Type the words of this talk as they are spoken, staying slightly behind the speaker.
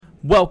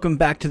Welcome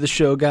back to the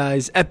show,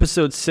 guys.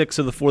 Episode 6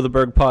 of the For The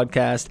Burgh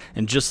Podcast,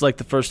 and just like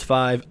the first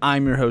 5,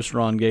 I'm your host,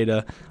 Ron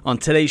Gaeta. On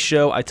today's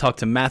show, I talked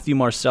to Matthew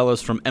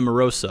Marcellus from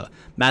Emarosa.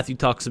 Matthew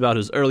talks about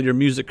his earlier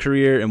music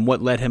career and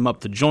what led him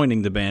up to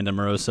joining the band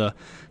Emarosa.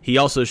 He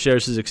also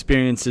shares his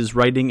experiences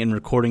writing and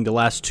recording the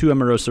last 2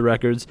 Emarosa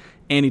records,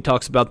 and he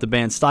talks about the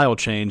band's style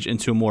change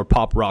into a more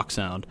pop rock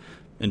sound.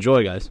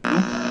 Enjoy, guys.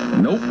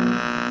 Nope.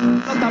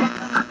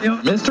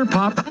 Mr.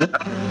 Pop.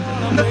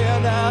 I'm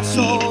an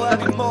asshole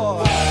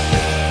anymore.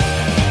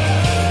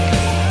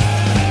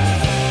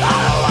 I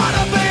don't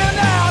wanna be an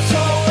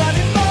asshole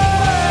anymore.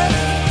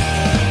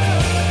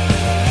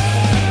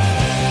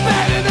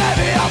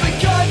 Maybe I'll be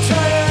good to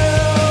you.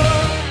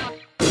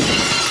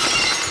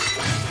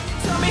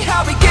 Tell me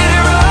how we get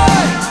it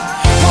right.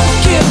 Won't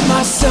give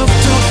myself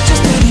to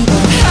just anyone.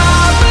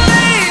 I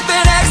believe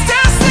in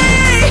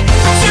ecstasy.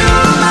 You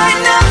might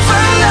never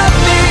love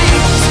me.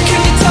 So can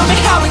you tell me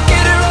how we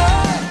get it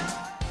right?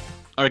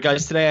 All right,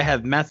 guys, today I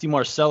have Matthew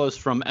Marcellus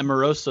from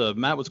Emarosa.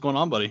 Matt, what's going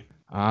on, buddy?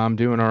 I'm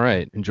doing all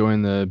right.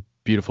 Enjoying the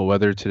beautiful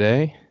weather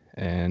today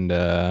and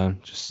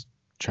just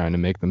trying to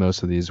make the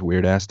most of these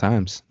weird-ass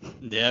times.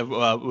 Yeah,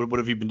 what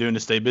have you been doing to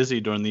stay busy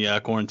during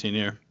the quarantine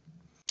here?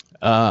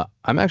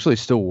 I'm actually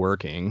still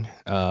working.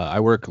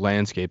 I work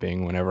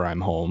landscaping whenever I'm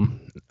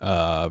home.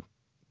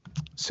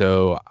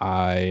 So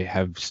I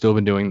have still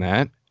been doing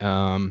that.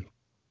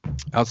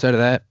 Outside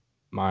of that,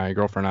 my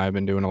girlfriend and I have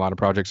been doing a lot of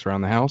projects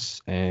around the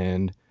house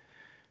and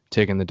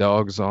taking the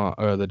dog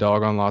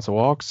on lots of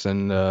walks,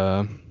 and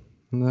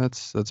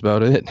that's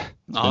about it.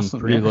 It's Awesome,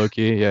 been pretty yeah. low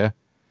key, yeah.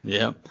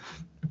 Yeah.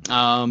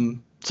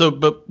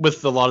 But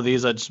with a lot of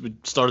these, I just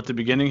would start at the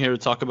beginning here to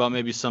talk about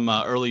maybe some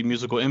early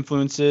musical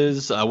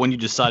influences, when you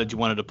decided you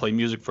wanted to play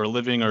music for a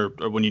living, or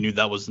when you knew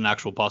that was an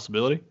actual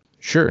possibility.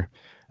 Sure.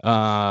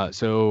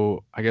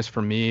 So I guess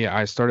for me,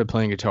 I started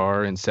playing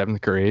guitar in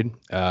 7th grade.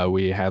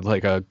 We had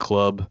like a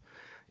club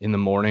in the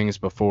mornings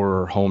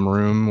before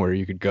homeroom where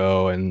you could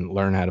go and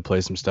learn how to play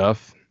some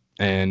stuff.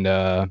 And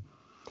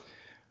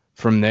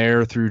from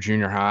there through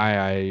junior high,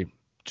 I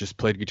just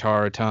played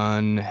guitar a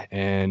ton.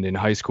 And in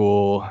high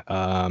school,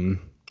 I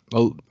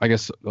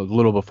guess a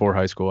little before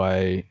high school,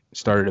 I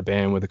started a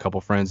band with a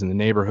couple friends in the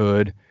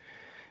neighborhood.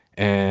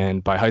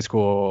 And by high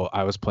school,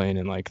 I was playing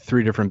in like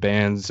 3 different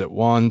bands at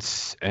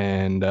once.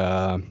 And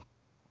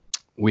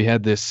we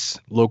had this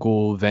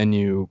local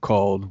venue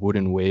called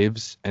Wooden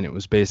Waves, and it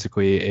was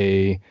basically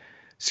a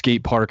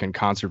skate park and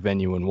concert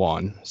venue in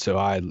one. So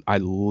I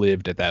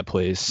lived at that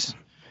place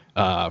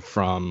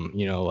from,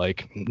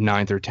 like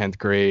 9th or 10th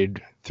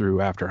grade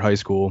through after high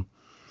school.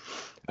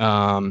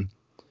 And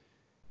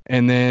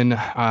then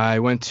I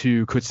went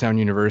to Kutztown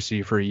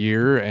University for a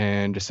year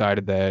and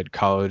decided that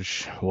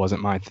college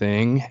wasn't my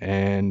thing.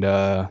 And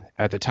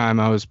at the time,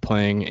 I was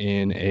playing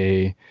in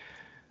a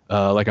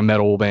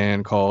metal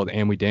band called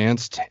And We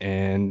Danced.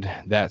 And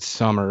that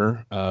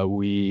summer,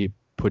 we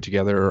put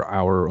together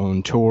our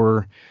own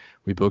tour.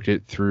 We booked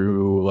it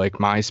through like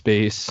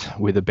MySpace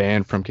with a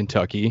band from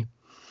Kentucky.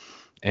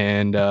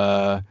 And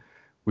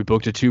we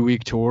booked a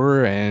 2-week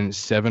tour, and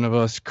 7 of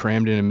us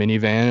crammed in a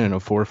minivan and a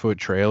 4-foot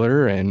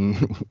trailer,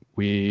 and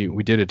we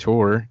did a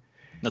tour.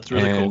 That's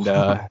really cool.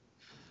 And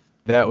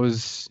that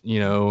was,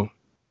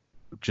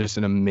 just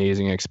an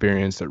amazing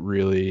experience that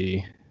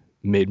really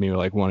made me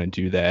like want to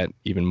do that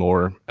even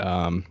more.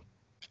 I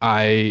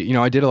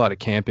did a lot of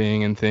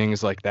camping and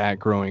things like that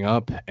growing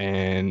up,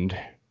 and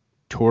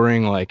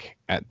touring like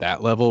at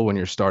that level when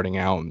you're starting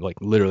out, like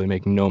literally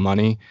making no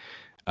money.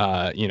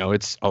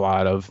 It's a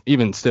lot of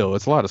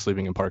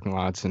sleeping in parking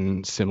lots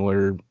and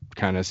similar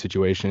kind of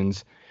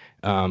situations.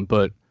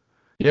 But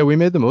yeah, we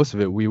made the most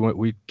of it.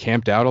 We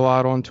camped out a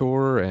lot on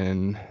tour,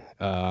 and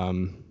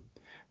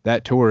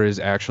that tour is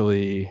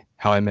actually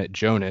how I met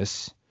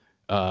Jonas,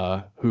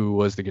 who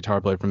was the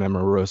guitar player from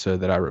Emarosa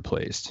that I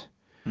replaced.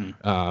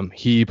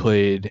 He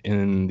played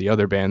in the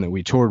other band that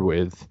we toured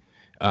with.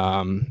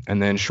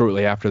 And then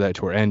shortly after that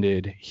tour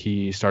ended,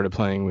 he started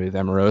playing with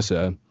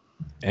Emarosa,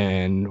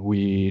 and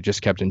we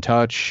just kept in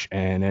touch.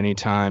 And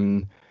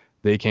anytime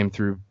they came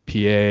through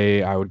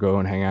PA, I would go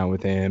and hang out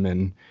with him.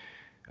 And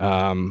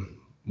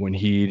when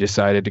he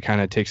decided to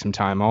kind of take some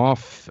time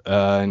off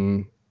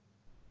and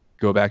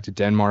go back to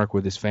Denmark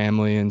with his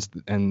family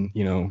and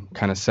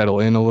kind of settle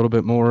in a little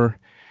bit more,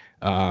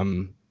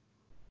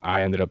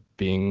 I ended up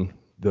being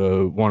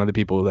one of the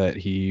people that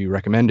he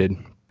recommended.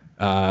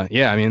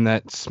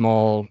 That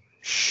small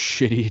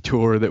shitty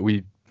tour that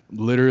we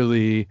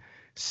literally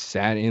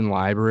sat in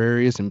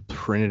libraries and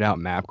printed out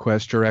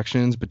MapQuest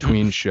directions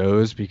between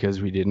shows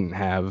because we didn't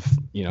have,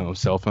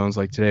 cell phones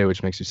like today,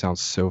 which makes you sound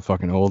so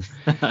fucking old.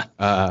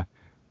 But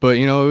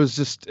it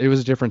was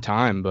a different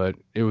time, but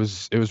it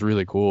was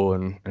really cool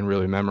and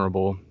really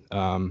memorable.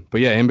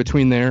 But yeah, in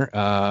between there,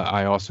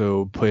 I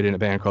also played in a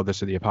band called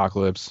This Or the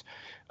Apocalypse.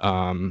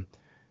 I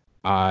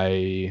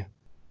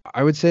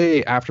would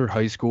say after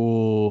high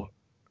school,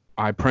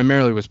 I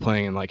primarily was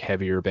playing in like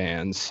heavier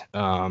bands.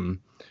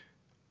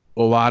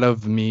 a lot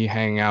of me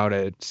hanging out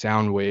at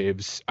Sound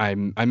Waves, I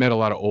met a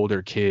lot of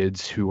older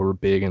kids who were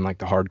big in like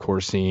the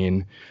hardcore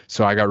scene.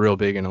 So I got real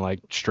big into like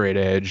straight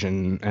edge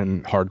and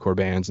hardcore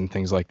bands and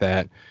things like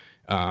that.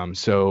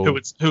 Who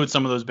would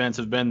some of those bands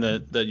have been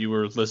that you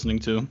were listening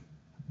to?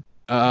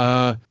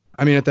 I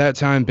mean, at that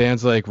time,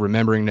 bands like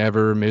Remembering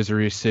Never,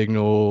 Misery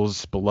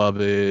Signals,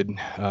 Beloved,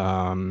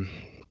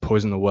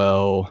 Poison the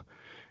Well.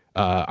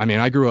 I mean,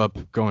 I grew up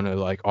going to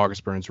like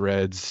August Burns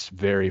Red's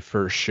very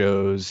first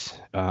shows.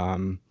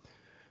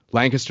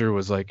 Lancaster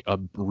was like a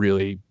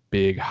really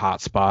big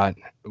hot spot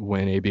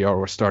when ABR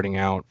was starting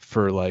out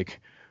for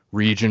like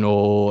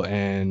regional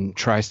and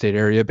tri-state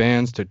area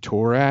bands to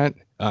tour at.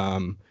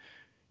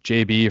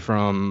 JB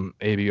from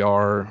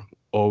ABR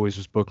always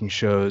was booking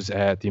shows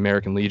at the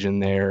American Legion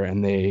there,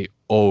 and they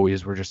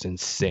always were just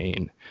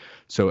insane.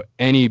 So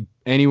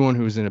anyone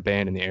who was in a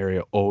band in the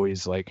area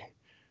always like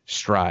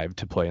strived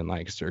to play in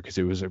Lancaster because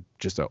it was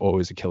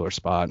always a killer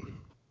spot.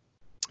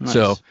 Nice.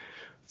 So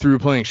through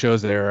playing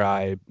shows there,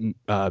 I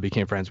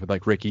became friends with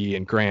like Ricky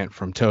and Grant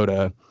from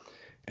Toda.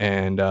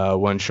 And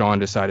when Sean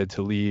decided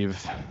to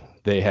leave,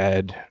 they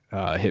had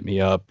hit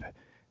me up,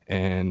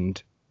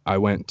 and I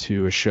went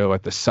to a show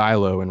at the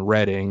Silo in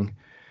Reading.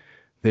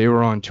 They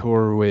were on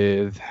tour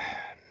with,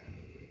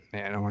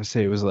 man, I want to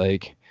say it was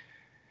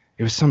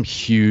some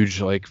huge,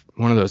 like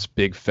one of those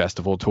big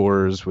festival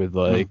tours with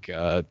like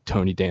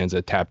Tony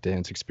Danza Tap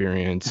Dance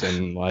Experience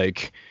and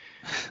like,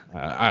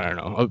 I don't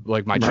know,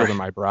 like My Children,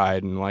 My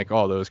Bride and like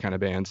all those kind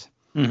of bands.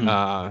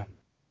 Mm-hmm.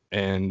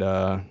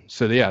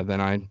 So yeah, then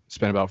I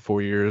spent about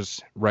 4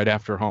 years right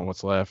after Haunt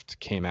What's Left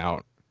came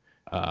out.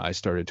 I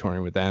started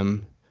touring with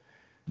them.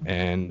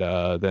 And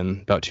then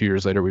about 2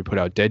 years later, we put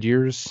out Dead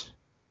Years.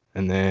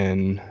 And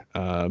then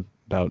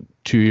about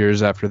 2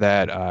 years after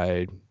that,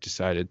 I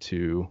decided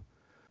to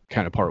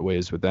kind of part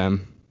ways with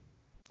them,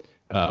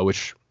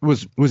 which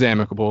was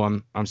amicable.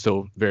 I'm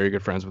still very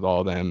good friends with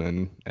all of them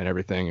and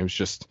everything. It was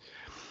just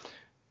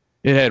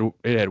it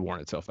had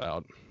worn itself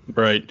out.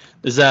 Right.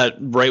 Is that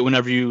right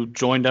whenever you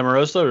joined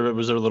Emarosa, or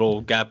was there a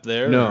little gap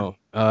there? No.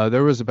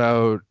 There was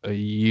about a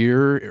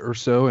year or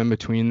so in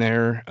between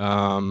there.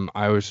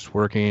 I was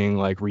working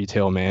like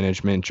retail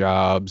management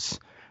jobs.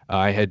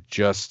 I had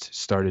just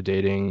started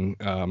dating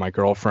my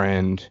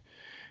girlfriend.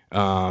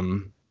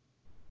 And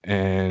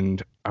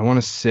I want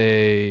to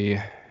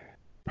say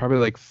probably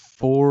like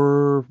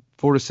four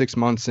to 6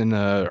 months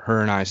into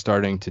her and I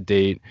starting to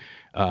date,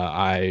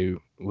 I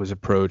was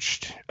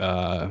approached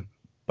I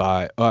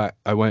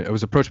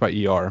was approached by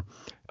ER.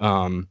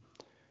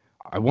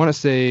 I want to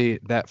say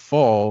that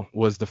fall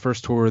was the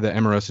first tour that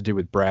Emarosa did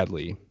with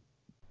Bradley.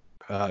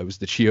 It was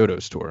the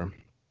Chiodos tour.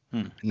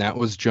 And that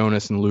was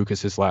Jonas and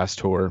Lucas's last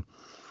tour.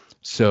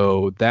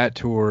 So that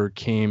tour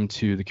came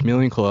to the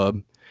Chameleon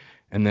Club,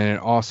 and then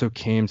it also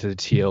came to the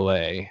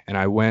TLA. And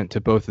I went to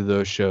both of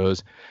those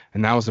shows,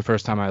 and that was the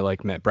first time I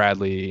like met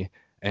Bradley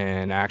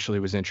and actually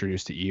was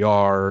introduced to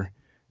ER.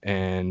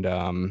 And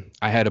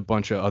I had a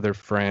bunch of other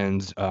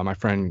friends. My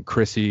friend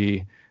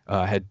Chrissy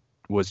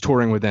was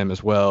touring with them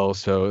as well.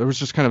 So it was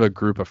just kind of a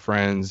group of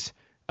friends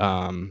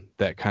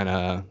that kind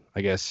of,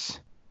 I guess,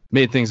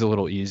 made things a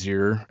little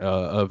easier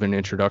of an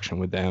introduction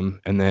with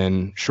them. And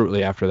then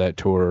shortly after that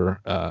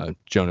tour,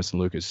 Jonas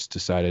and Lucas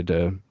decided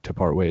to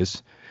part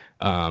ways.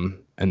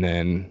 And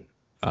then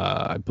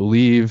I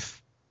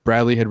believe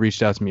Bradley had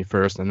reached out to me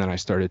first, and then I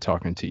started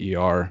talking to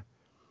ER.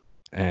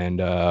 And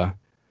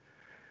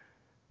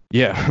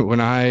yeah, when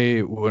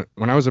I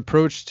was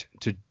approached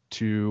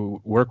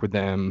to work with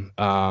them,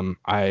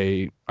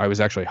 I was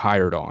actually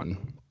hired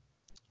on.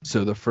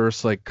 So the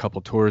first like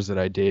couple tours that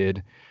I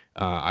did,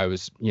 I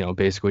was,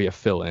 basically a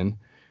fill-in.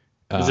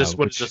 Is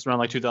this around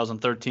like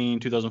 2013,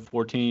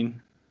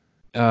 2014?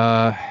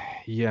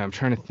 Yeah, I'm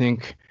trying to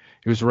think.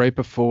 It was right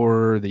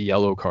before the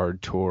Yellow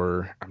Card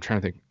tour. I'm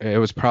trying to think. It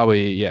was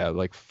probably,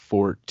 like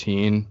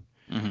 14.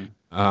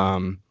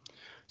 Mm-hmm.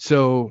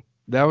 So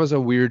that was a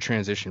weird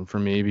transition for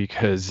me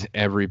because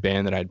every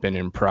band that I'd been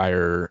in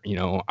prior,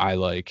 I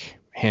like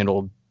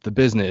handled the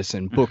business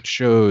and booked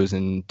shows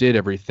and did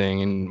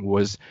everything and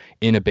was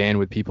in a band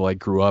with people I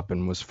grew up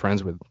and was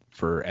friends with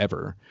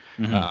forever.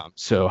 Mm-hmm.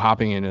 So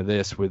hopping into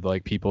this with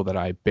like people that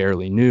I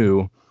barely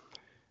knew,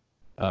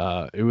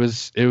 it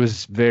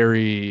was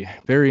very,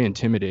 very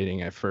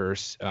intimidating at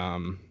first.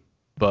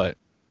 But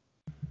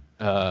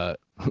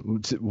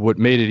what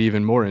made it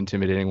even more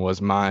intimidating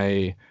was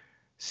my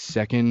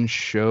second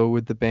show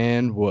with the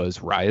band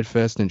was Riot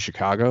Fest in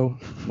Chicago.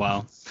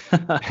 Wow.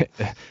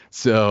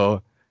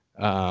 So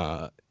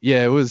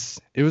it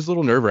was a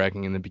little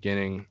nerve-wracking in the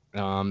beginning,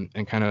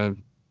 and kind of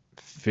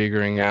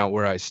figuring out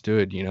where I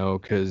stood,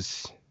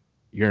 because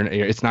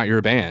it's not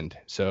your band.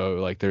 So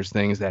like there's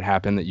things that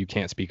happen that you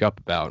can't speak up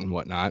about and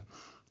whatnot.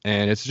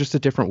 And it's just a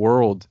different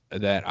world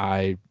that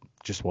I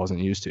just wasn't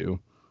used to.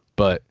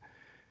 But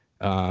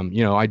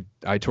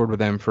I toured with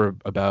them for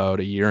about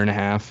a year and a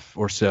half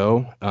or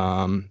so.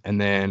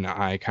 And then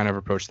I kind of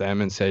approached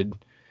them and said,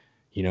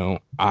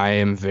 I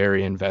am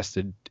very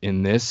invested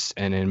in this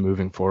and in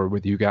moving forward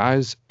with you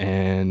guys.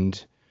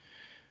 And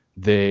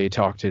they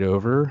talked it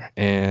over,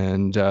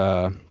 and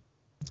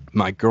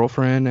my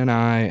girlfriend and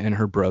I and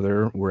her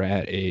brother were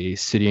at a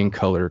City and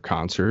Color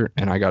concert,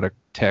 and I got a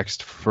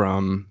text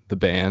from the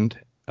band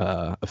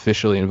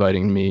officially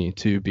inviting me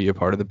to be a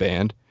part of the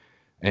band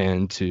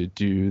and to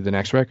do the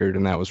next record,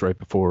 and that was right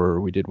before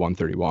we did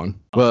 131.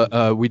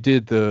 Well, we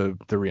did the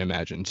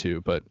reimagined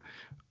too, but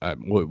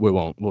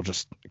we'll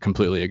just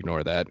completely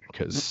ignore that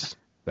because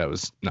that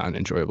was not an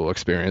enjoyable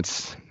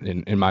experience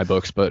in my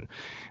books. But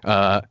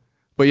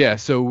yeah,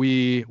 so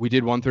we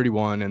did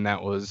 131, and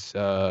that was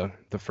the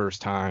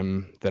first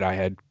time that I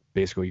had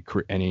basically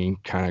any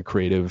kind of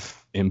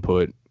creative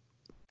input.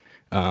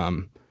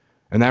 And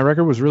that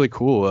record was really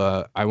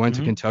cool. I went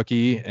to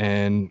Kentucky,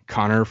 and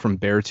Connor from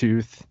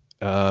Beartooth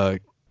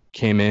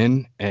came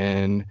in,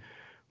 and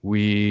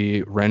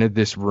we rented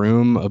this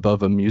room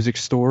above a music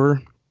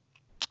store,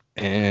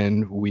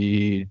 and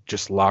we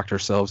just locked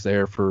ourselves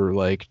there for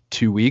like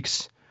 2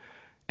 weeks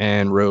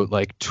and wrote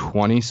like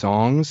 20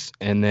 songs,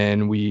 and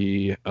then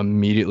we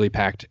immediately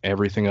packed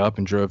everything up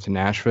and drove to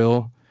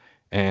Nashville,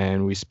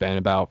 and we spent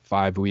about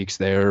 5 weeks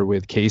there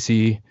with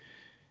Casey,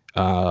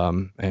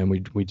 and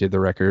we did the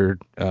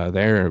record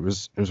there. It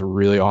was a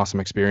really awesome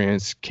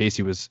experience.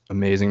 Casey was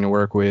amazing to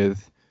work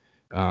with.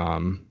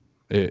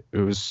 It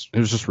was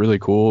just really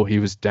cool. He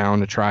was down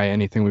to try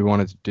anything we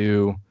wanted to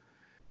do.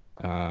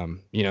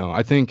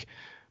 I think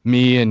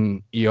me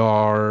and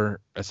ER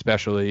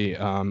especially,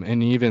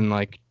 and even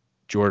like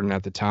Jordan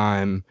at the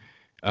time,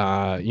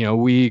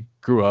 we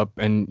grew up,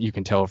 and you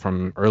can tell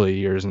from early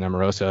years in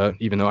Emarosa,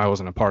 even though I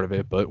wasn't a part of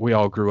it, but we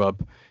all grew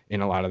up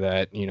in a lot of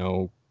that,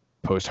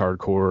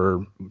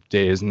 post-hardcore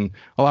days, and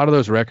a lot of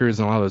those records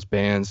and a lot of those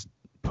bands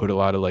put a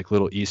lot of like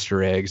little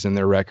Easter eggs in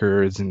their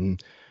records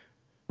and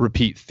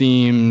repeat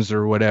themes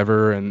or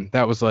whatever, and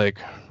that was like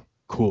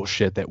cool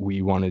shit that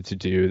we wanted to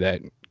do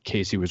that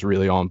Casey was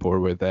really on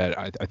board with. That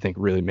I think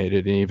really made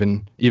it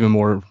an even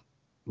more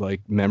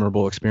like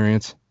memorable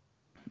experience.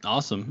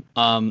 Awesome.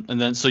 And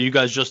then so you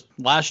guys just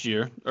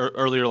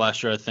earlier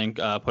last year I think,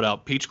 put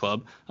out Peach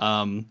Club.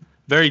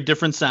 Very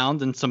different sound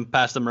than some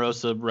past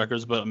Emarosa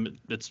records, but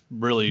it's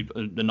really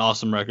an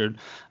awesome record.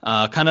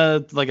 Kind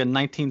of like a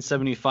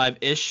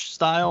 1975-ish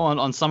style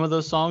on some of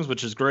those songs,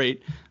 which is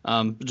great.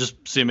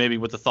 Just see maybe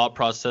what the thought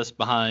process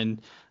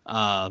behind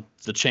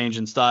the change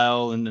in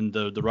style and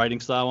the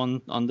writing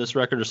style on this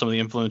record, or some of the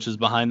influences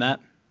behind that.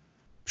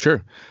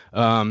 Sure.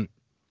 I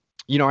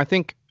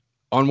think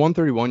on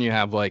 131 you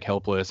have like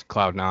Helpless,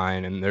 Cloud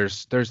 9, and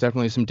there's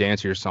definitely some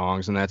dancier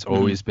songs, and that's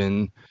always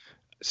been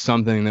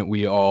something that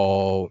we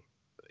all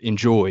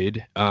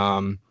enjoyed.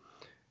 And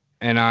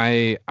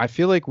I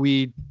feel like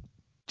we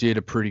did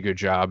a pretty good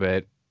job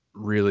at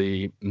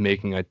really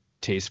making a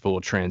tasteful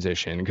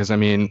transition, because I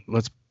mean,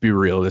 let's be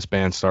real, this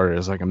band started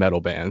as like a metal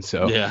band,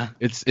 so yeah,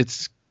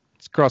 it's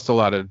crossed a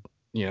lot of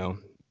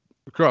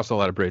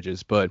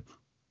bridges. But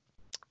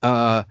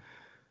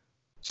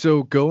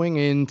so going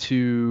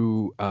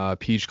into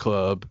Peach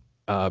Club,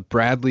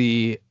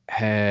 Bradley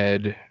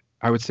had,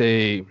 I would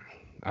say,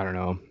 I don't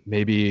know,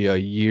 maybe a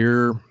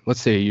year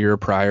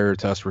prior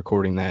to us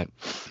recording that,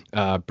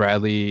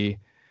 Bradley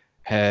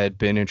had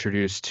been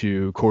introduced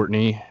to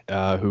Courtney,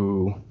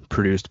 who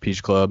produced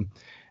Peach Club,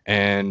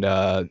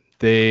 and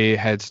they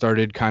had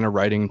started kind of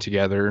writing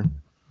together.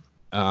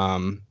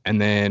 And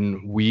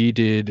then we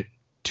did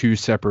 2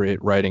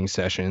 separate writing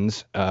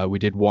sessions. We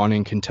did one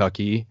in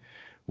Kentucky,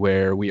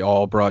 where we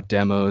all brought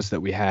demos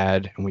that we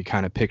had, and we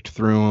kind of picked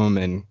through them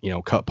and,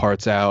 cut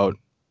parts out,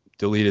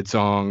 deleted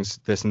songs,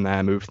 this and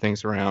that, moved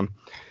things around.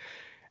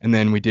 And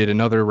then we did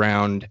another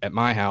round at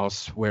my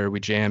house where we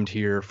jammed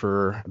here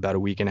for about a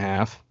week and a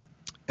half.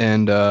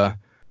 And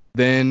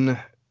then,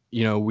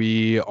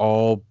 we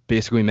all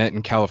basically met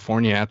in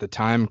California. At the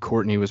time,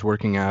 Courtney was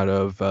working out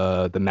of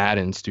the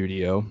Madden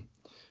studio.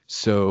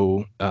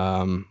 So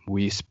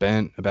we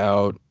spent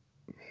about,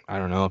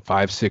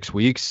 5-6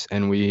 weeks,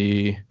 and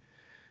we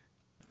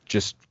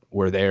just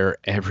were there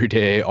every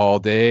day, all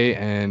day.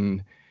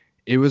 And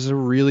it was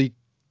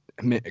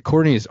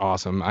Courtney is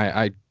awesome.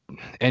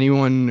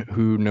 Anyone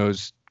who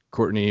knows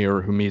Courtney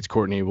or who meets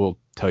Courtney will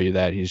tell you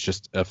that he's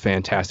just a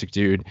fantastic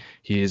dude.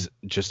 He's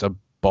just a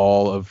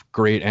ball of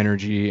great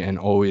energy and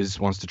always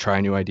wants to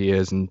try new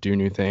ideas and do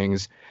new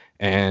things.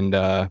 And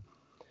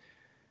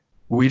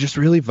we just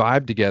really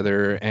vibed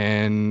together,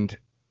 and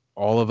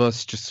all of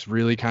us just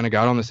really kind of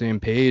got on the same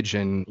page.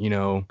 And,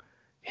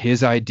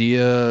 his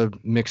idea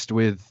mixed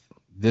with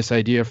this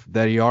idea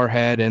that ER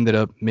had ended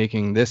up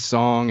making this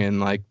song, and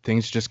like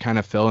things just kind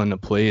of fell into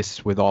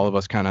place with all of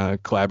us kind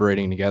of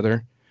collaborating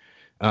together.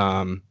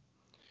 And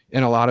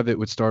a lot of it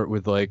would start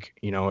with like,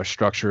 a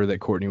structure that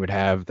Courtney would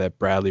have that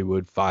Bradley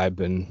would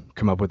vibe and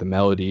come up with a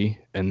melody.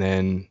 And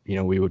then,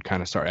 we would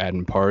kind of start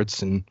adding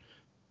parts and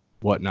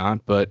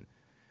whatnot. But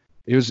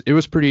it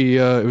was pretty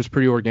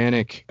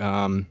organic.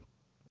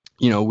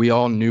 We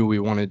all knew we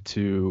wanted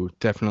to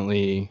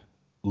definitely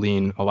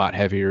lean a lot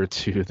heavier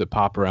to the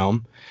pop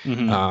realm.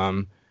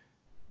 And,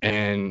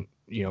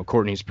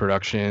 Courtney's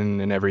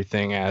production and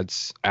everything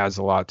adds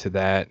a lot to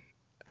that.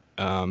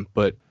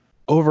 But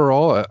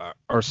Overall,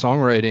 our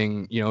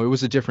songwriting, it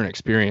was a different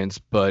experience,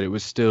 but it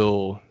was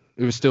still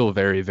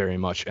very, very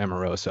much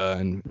Emarosa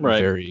and Right.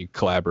 very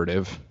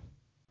collaborative.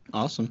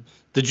 Awesome.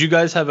 Did you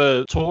guys have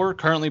a tour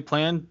currently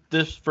planned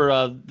this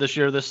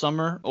year, this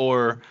summer,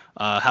 or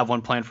have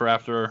one planned for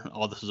after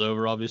all this is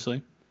over,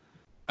 obviously?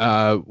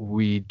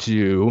 We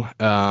do.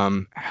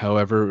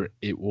 However,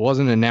 it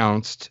wasn't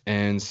announced,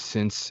 and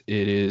since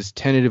it is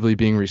tentatively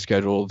being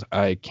rescheduled,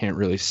 I can't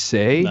really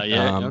say. Not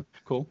yet. Yep,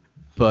 cool.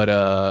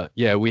 But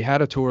yeah, we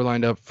had a tour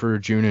lined up for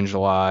June and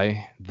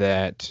July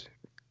that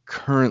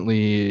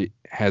currently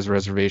has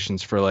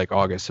reservations for like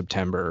August,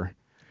 September.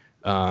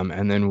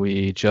 And then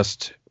we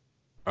just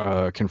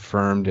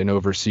confirmed an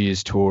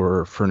overseas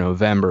tour for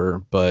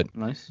November, but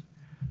Nice.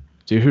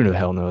 dude, who the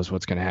hell knows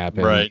what's going to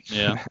happen? Right.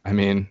 Yeah. I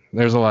mean,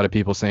 there's a lot of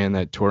people saying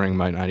that touring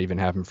might not even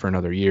happen for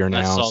another year I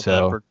now. saw So,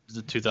 that for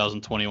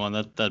 2021.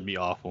 That'd be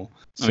awful.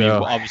 I So- mean,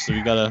 obviously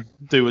we gotta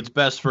do what's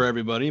best for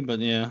everybody, but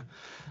yeah.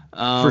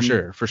 for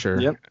sure.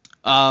 Yep.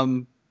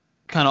 Kind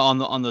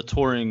of on the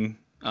touring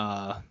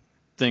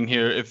thing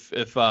here.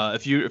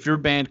 If your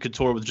band could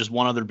tour with just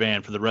one other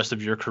band for the rest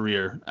of your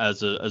career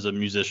as a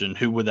musician,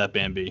 who would that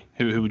band be?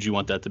 Who would you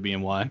want that to be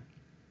and why?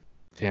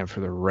 Damn, for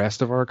the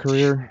rest of our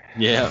career?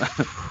 Yeah.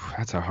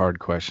 That's a hard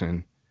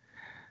question.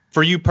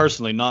 For you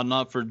personally,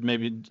 not for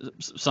maybe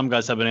some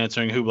guys have been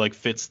answering who like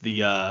fits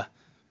the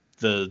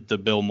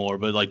bill more,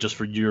 but like just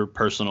for your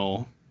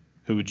personal,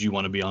 who would you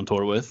want to be on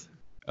tour with?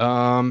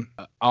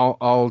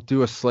 I'll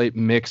do a slight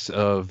mix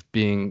of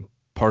being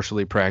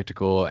partially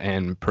practical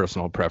and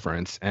personal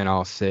preference, and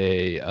I'll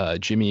say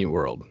Jimmy Eat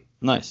World.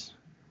 Nice.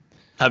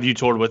 Have you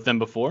toured with them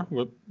before?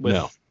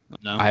 No.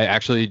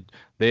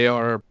 They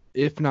are,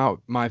 if not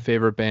my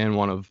favorite band,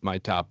 one of my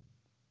top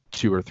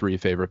 2 or 3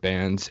 favorite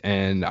bands,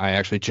 and I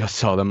actually just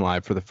saw them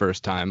live for the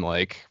first time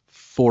like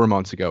 4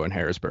 months ago in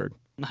Harrisburg.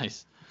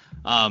 Nice.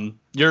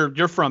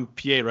 You're from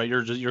PA, right?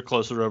 You're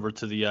closer over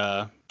to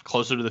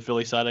the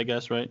Philly side, I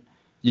guess, right?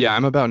 Yeah,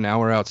 I'm about an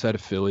hour outside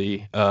of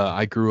Philly.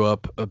 I grew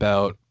up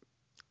about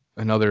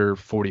another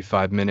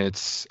 45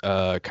 minutes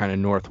kind of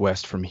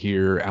northwest from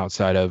here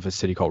outside of a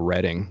city called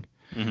Reading.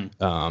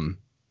 Mm-hmm.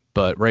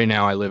 But right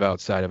now I live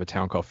outside of a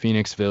town called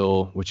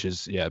Phoenixville, which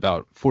is,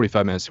 about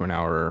 45 minutes to an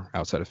hour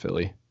outside of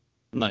Philly.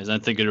 Nice. I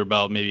think you're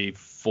about maybe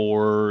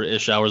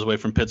 4-ish hours away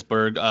from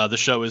Pittsburgh. The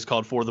show is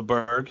called For The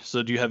Burgh.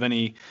 So do you have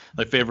any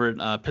like favorite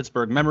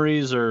Pittsburgh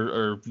memories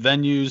or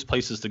venues,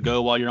 places to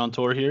go while you're on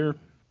tour here?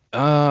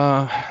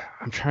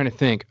 I'm trying to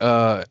think.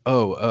 What's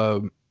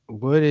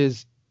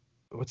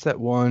that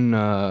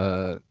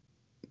one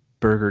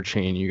burger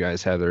chain you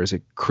guys have there? Is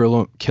it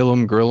Kill'em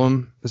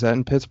Grill'em? Is that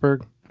in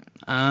Pittsburgh?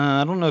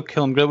 I don't know.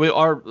 Kill 'em good.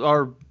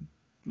 Our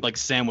like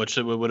sandwich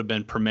it would have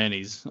been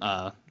Permani's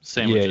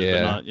sandwiches.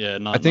 Yeah. But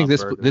not. I think not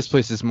this burgers.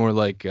 place is more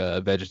like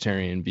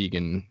vegetarian,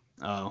 vegan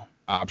Oh.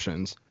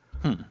 options.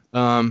 Hmm.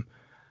 I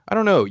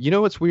don't know. You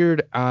know what's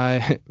weird?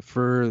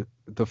 For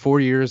the 4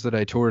 years that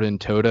I toured in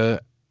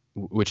Toda,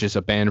 which is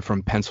a band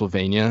from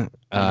Pennsylvania,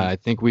 I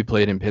think we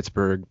played in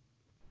Pittsburgh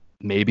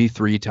maybe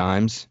 3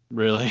 times.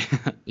 Really?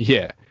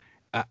 Yeah.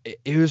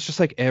 It was just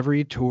like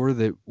every tour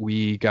that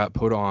we got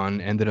put on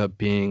ended up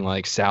being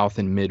like South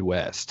and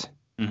Midwest.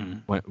 Mm-hmm.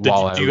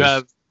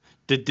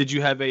 Did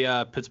you have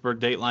a Pittsburgh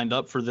date lined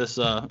up for this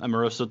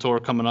Emarosa tour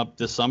coming up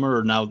this summer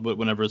or now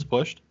whenever it's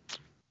pushed?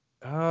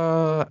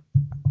 That's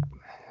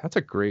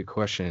a great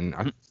question.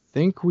 I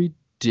think we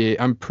did.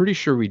 I'm pretty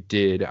sure we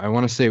did. I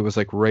want to say it was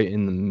like right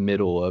in the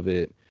middle of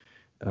it.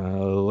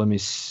 Let me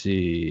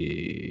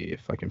see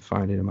if I can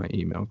find it in my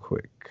email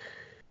quick.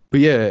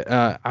 But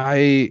yeah,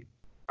 I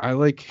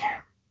like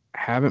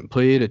haven't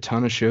played a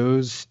ton of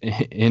shows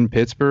in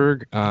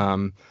Pittsburgh.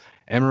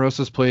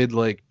 Emarosa's played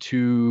like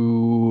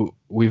 2.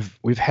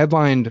 We've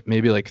headlined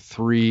maybe like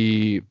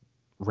 3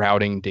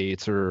 routing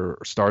dates or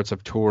starts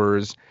of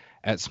tours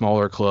at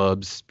smaller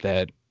clubs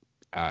that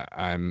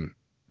I'm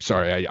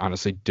sorry, I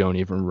honestly don't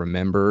even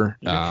remember.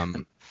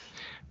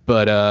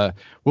 But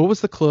what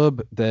was the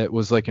club that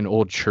was like an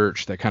old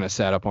church that kind of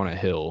sat up on a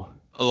hill?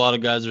 A lot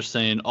of guys are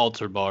saying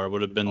Altar Bar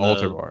would have been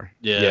Altar Bar.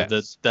 Yeah,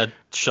 Yes. that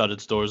shut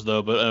its doors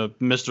though. But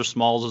Mr.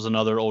 Smalls is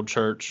another old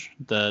church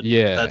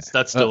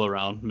that's still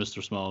around,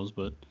 Mr. Smalls.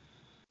 But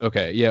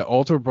Okay, yeah,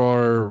 Altar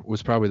Bar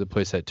was probably the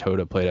place that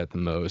Toda played at the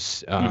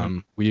most.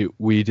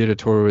 We did a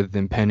tour with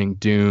Impending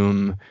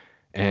Doom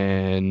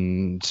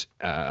and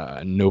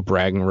No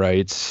Bragging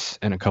Rights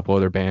and a couple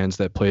other bands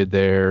that played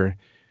there.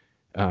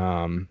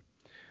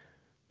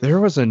 There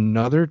was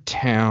another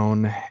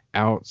town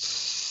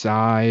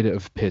outside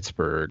of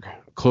Pittsburgh,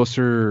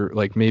 closer,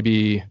 like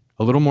maybe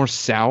a little more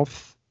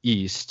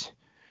southeast,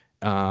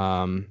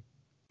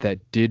 that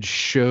did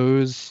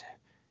shows,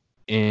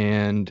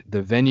 and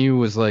the venue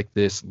was like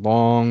this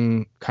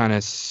long, kind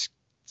of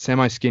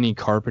semi-skinny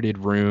carpeted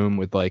room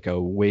with like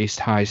a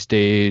waist-high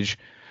stage.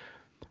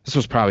 This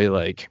was probably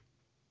like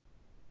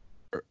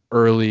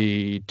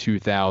early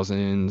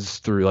 2000s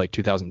through like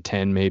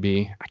 2010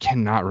 maybe. I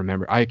cannot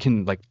remember. I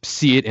can like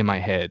see it in my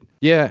head.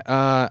 Yeah,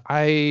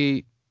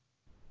 I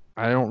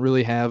don't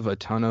really have a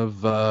ton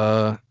of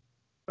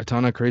a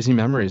ton of crazy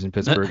memories in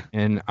Pittsburgh.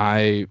 And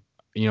my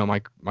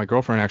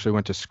girlfriend actually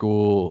went to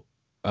school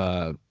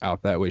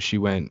out that way. She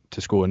went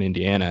to school in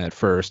Indiana at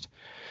first,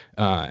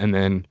 and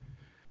then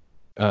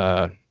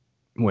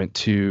went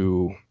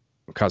to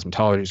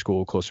cosmetology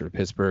school closer to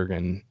Pittsburgh,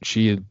 and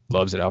she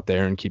loves it out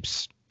there and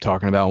keeps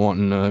talking about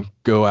wanting to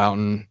go out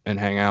and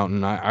hang out.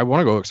 And I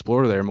want to go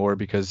explore there more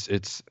because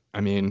it's,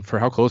 I mean, for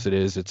how close it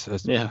is, it's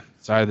a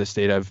side of the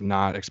state I've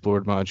not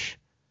explored much.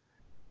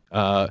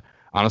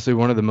 Honestly,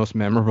 one of the most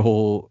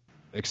memorable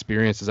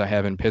experiences I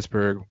have in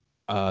Pittsburgh,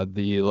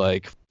 the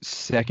like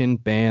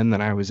second band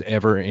that I was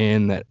ever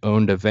in that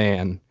owned a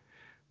van,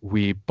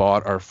 we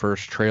bought our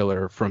first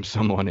trailer from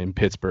someone in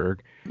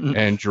Pittsburgh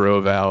and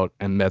drove out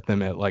and met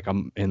them at like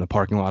in the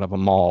parking lot of a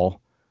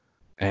mall,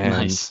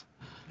 and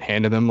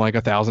handed them like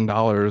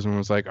 $1,000 and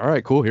was like, all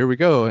right, cool, here we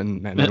go.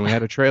 And then we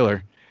had a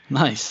trailer.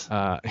 Nice.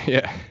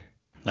 Yeah.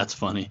 That's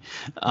funny.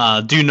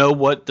 Do you know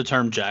what the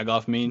term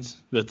jagoff means?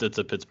 That's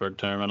a Pittsburgh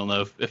term. I don't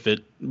know if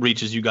it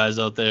reaches you guys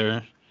out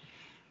there.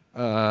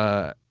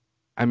 I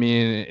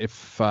mean,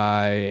 if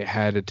I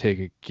had to take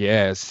a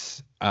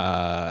guess,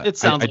 it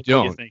sounds like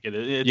don't. What you think it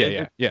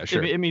is. Yeah,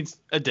 sure. It means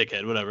a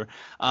dickhead, whatever.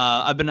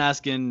 I've been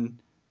asking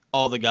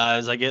all the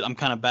guys. I'm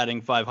kind of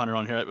batting 500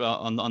 on here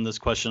on this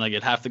question. I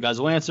get half the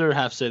guys will answer,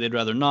 half say they'd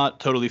rather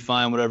not. Totally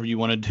fine, whatever you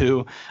want to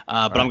do.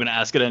 But I'm going to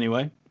ask it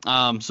anyway.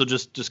 So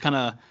just kind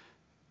of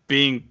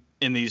being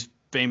in these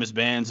famous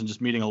bands and just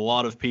meeting a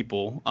lot of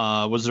people,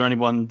 was there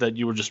anyone that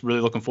you were just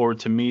really looking forward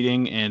to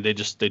meeting and they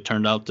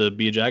turned out to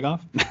be a jagoff?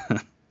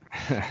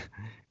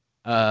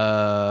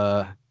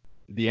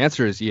 The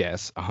answer is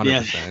yes,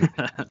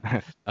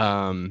 100%.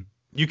 Yeah.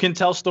 You can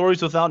tell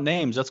stories without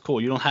names. That's cool.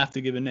 You don't have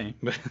to give a name.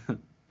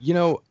 You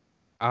know,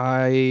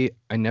 I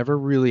never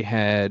really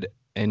had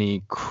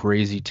any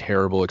crazy,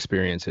 terrible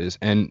experiences.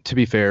 And to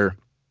be fair,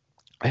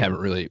 I haven't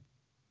really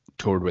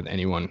toured with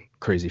anyone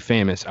crazy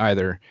famous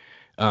either.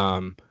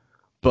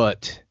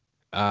 But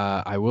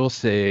I will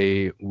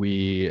say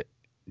we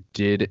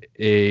did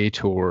a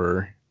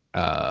tour.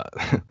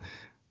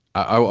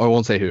 I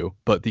won't say who,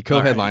 but the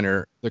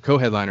co-headliner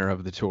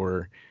of the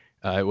tour,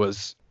 it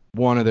was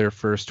one of their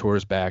first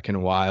tours back in a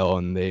while,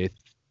 and they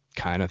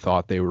kind of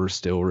thought they were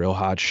still real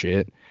hot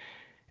shit.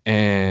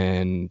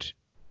 And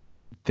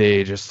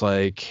they just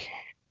like,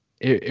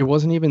 it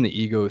wasn't even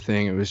the ego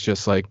thing. It was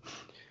just like,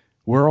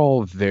 we're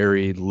all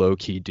very low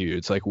key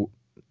dudes. Like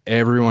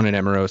everyone at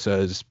Emarosa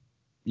is,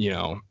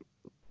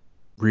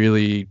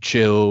 really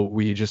chill.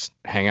 We just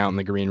hang out in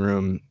the green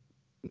room,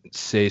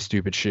 say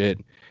stupid shit,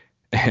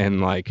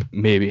 and like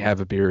maybe have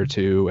a beer or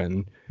two,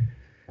 and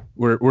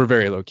we're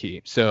very low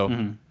key.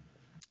 So,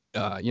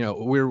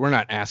 we're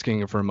not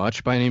asking for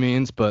much by any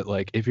means, but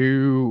like if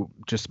you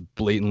just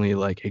blatantly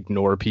like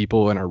ignore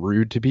people and are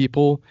rude to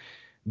people,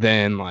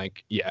 then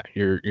like, yeah,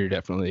 you're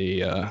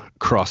definitely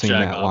crossing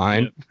that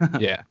line.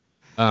 Yeah.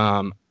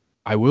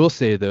 I will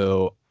say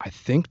though, I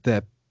think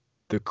that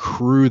the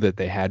crew that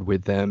they had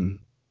with them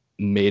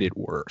made it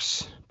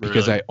worse,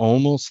 because I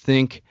almost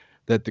think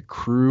that the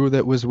crew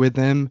that was with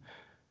them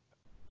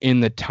in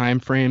the time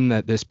frame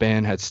that this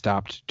band had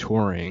stopped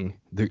touring,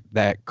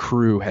 that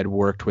crew had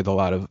worked with a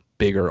lot of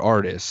bigger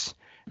artists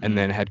and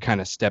then had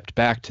kind of stepped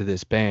back to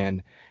this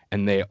band,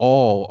 and they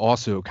all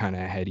also kind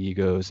of had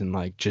egos and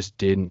like just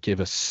didn't give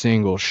a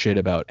single shit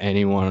about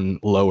anyone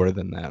lower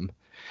than them.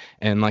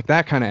 And like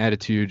that kind of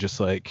attitude just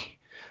like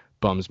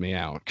bums me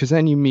out, because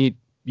then you meet,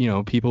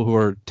 people who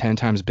are 10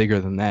 times bigger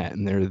than that,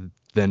 and they're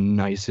the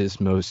nicest,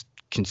 most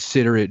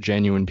considerate,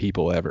 genuine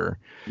people ever.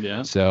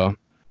 Yeah. So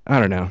I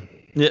don't know.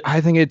 Yeah.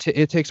 I think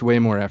it takes way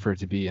more effort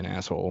to be an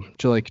asshole.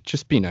 To like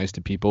just be nice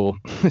to people.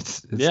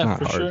 It's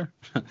not hard.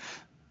 Sure.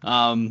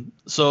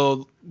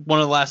 So one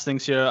of the last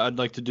things here I'd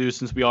like to do,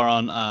 since we are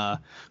on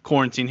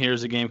quarantine, here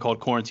is a game called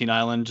Quarantine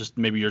Island. Just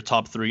maybe your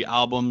top 3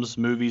 albums,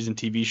 movies, and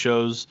TV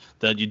shows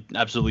that you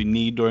absolutely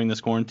need during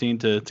this quarantine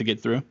to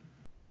get through.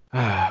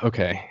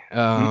 Okay.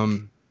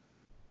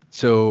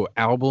 So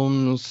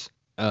albums,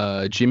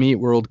 Jimmy Eat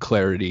World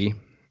Clarity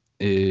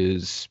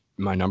is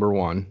my number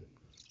 1.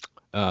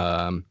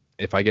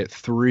 If I get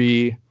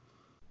 3,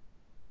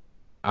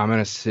 I'm going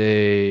to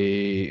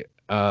say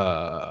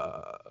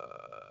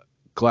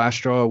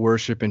Glassjaw,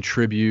 Worship and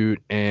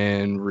Tribute,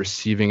 and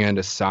Receiving End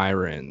of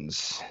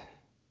Sirens.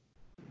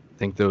 I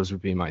think those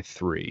would be my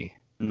 3.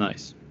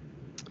 Nice.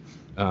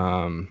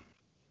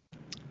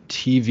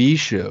 TV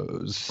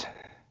shows.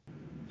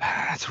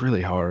 That's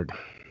really hard.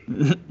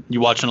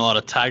 You watching a lot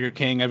of Tiger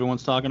King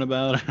everyone's talking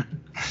about?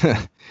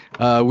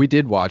 We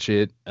did watch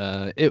it.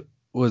 It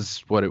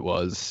was what it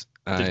was.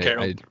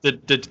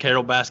 Did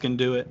Carol Baskin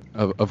do it?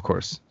 Of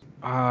course.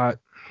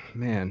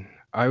 Man,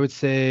 I would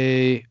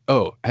say,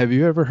 have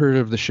you ever heard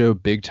of the show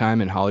Big Time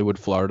in Hollywood,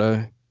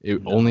 Florida?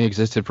 It only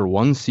existed for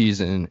 1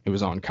 season. It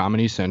was on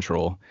Comedy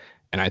Central,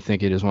 and I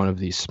think it is one of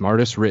the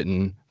smartest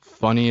written,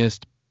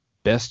 funniest,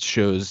 best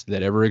shows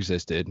that ever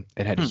existed.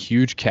 It had a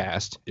huge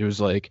cast. It was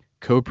like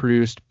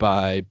co-produced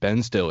by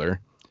Ben Stiller.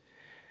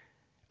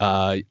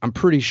 I'm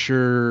pretty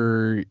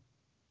sure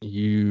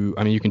you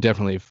can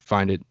definitely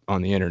find it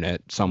on the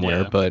internet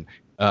somewhere, but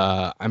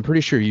I'm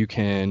pretty sure you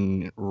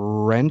can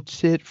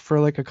rent it for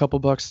like a couple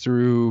bucks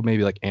through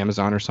maybe like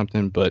Amazon or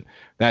something, but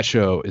that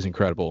show is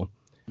incredible.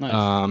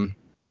 Nice.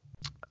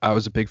 I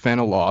was a big fan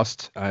of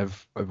Lost.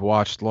 I've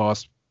watched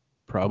Lost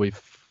probably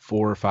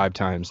 4 or 5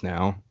 times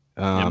now.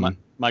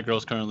 My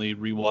girl's currently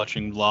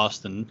rewatching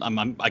Lost, and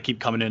I keep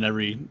coming in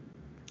every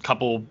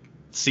couple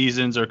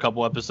seasons or a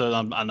couple episodes,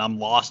 and I'm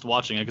lost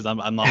watching it because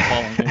I'm not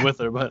following it with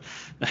her. But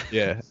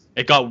yeah,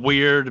 it got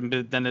weird,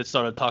 and then it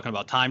started talking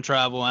about time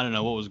travel. I don't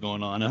know what was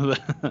going on.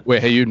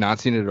 Wait, have you not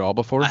seen it at all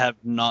before? I have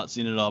not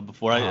seen it all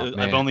before.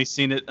 I've only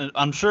seen it.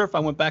 I'm sure if I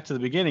went back to the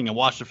beginning and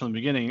watched it from the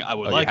beginning, I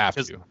would like it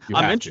because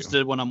I'm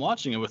interested when I'm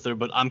watching it with her.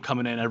 But I'm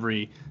coming in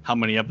every how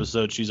many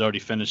episodes she's already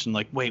finished and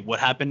like, wait, what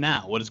happened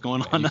now? What is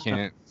going on? You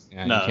can't.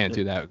 Yeah, you can't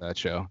do that with that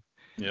show.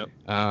 Yep.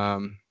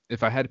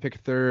 If I had to pick a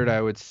third,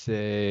 I would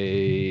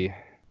say,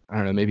 I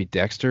don't know, maybe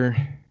Dexter.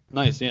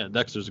 Nice, yeah.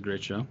 Dexter's a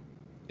great show.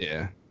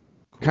 Yeah.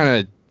 Kind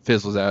of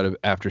fizzles out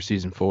after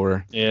season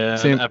 4. Yeah.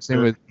 Same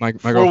with my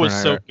 4 girlfriend. was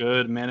so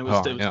good, man. It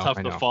was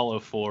tough to follow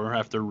 4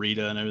 after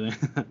Rita and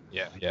everything.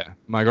 Yeah.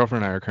 My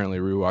girlfriend and I are currently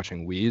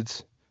rewatching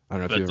Weeds. I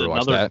don't know if you ever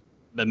watched that.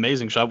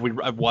 Amazing show.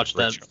 I've watched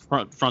that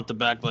front to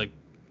back like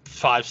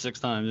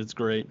 5-6 times. It's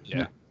great.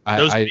 Yeah.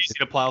 Those are easy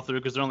to plow through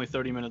because they're only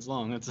 30 minutes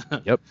long.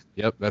 Yep.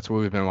 That's what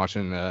we've been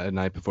watching at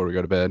night before we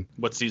go to bed.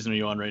 What season are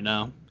you on right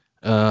now?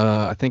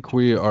 I think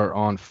we are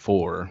on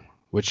 4,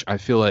 which I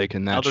feel like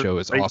in that show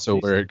is also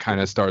where it kind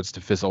of starts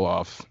to fizzle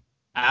off.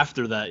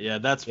 After that, yeah.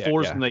 That's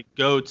 4 when they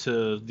go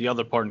to the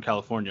other part in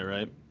California,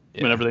 right?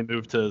 Yeah. Whenever they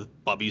move to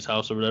Bobby's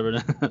house or whatever.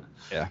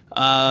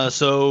 Yeah.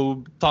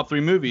 So top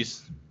 3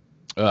 movies.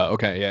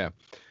 Okay, yeah.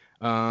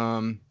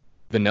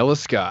 Vanilla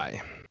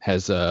Sky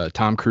has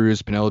Tom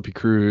Cruise, Penelope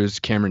Cruz,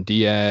 Cameron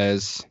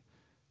Diaz.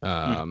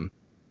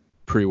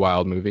 Pretty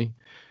wild movie.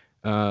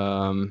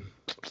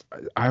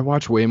 I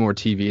watch way more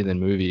TV than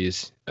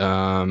movies.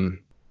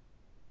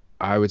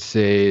 I would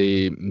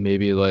say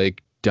maybe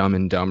like Dumb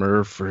and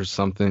Dumber for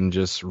something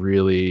just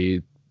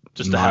really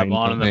to have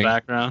on in the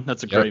background.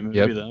 That's a great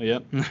movie though.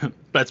 Yep.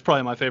 That's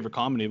probably my favorite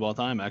comedy of all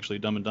time, actually,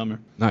 Dumb and Dumber.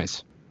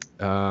 Nice.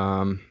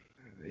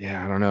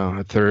 Yeah, I don't know.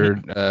 A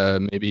third,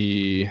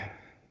 maybe.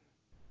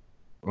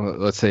 Well,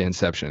 let's say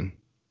Inception.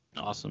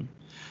 Awesome.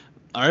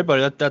 All right,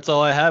 buddy. That's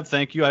all I have.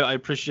 Thank you. I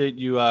appreciate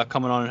you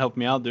coming on and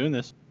helping me out doing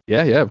this.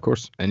 Yeah, of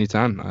course.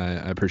 Anytime.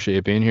 I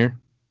appreciate being here.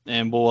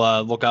 And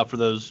we'll look out for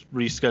those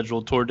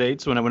rescheduled tour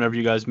dates whenever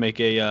you guys make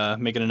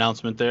an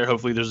announcement there.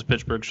 Hopefully, there's a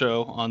Pittsburgh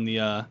show on the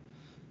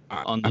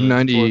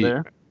tour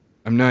there.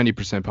 I'm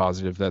 90%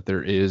 positive that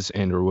there is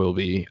and or will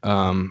be.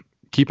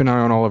 Keep an eye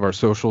on all of our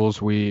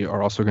socials. We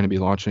are also going to be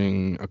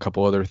launching a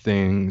couple other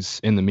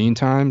things in the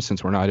meantime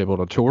since we're not able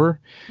to tour.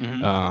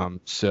 Mm-hmm.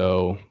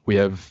 So we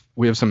have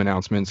some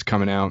announcements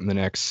coming out in the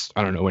next,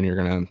 I don't know when you're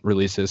going to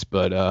release this,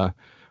 but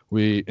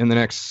in the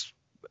next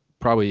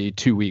probably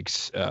 2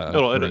 weeks.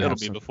 It'll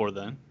be before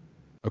then.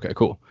 Okay,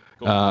 cool.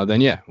 Then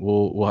yeah,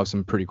 we'll have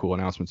some pretty cool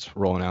announcements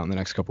rolling out in the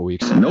next couple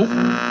weeks. Nope.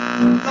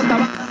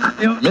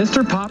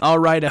 Mr. Pop. All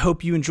right, I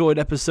hope you enjoyed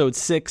episode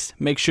 6.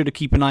 Make sure to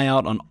keep an eye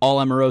out on all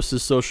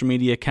Emarosa's social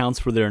media accounts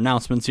for their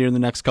announcements here in the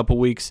next couple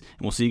weeks,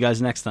 and we'll see you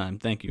guys next time.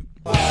 Thank you.